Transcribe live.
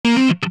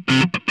Yes,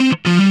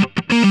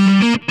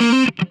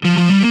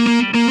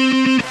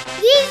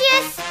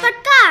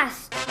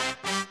 podcast.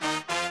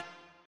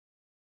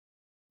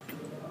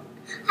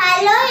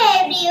 Hello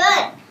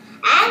everyone,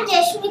 I am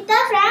JASMITHA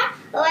from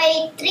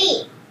Y3.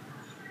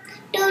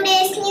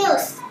 Today's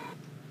news.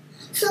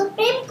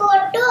 Supreme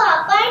Court to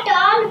appoint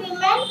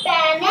all-women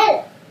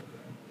panel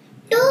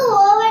to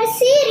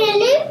oversee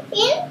relief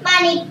in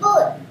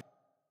Manipur.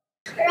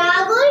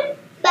 Rahul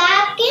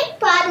back in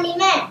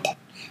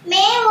Parliament.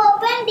 May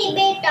open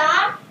debate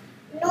on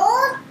no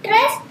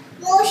trust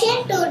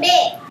motion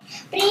today.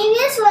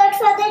 Previous word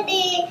for the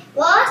day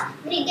was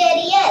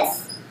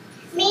gregarious,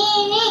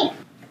 meaning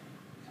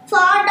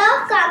fond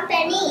of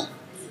company.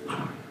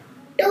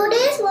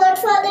 Today's word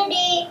for the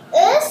day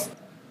is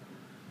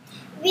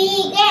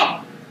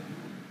vegan,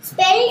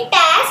 spelled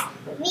as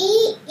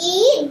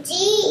V-E-G-A-N.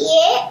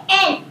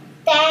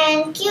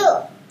 Thank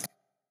you.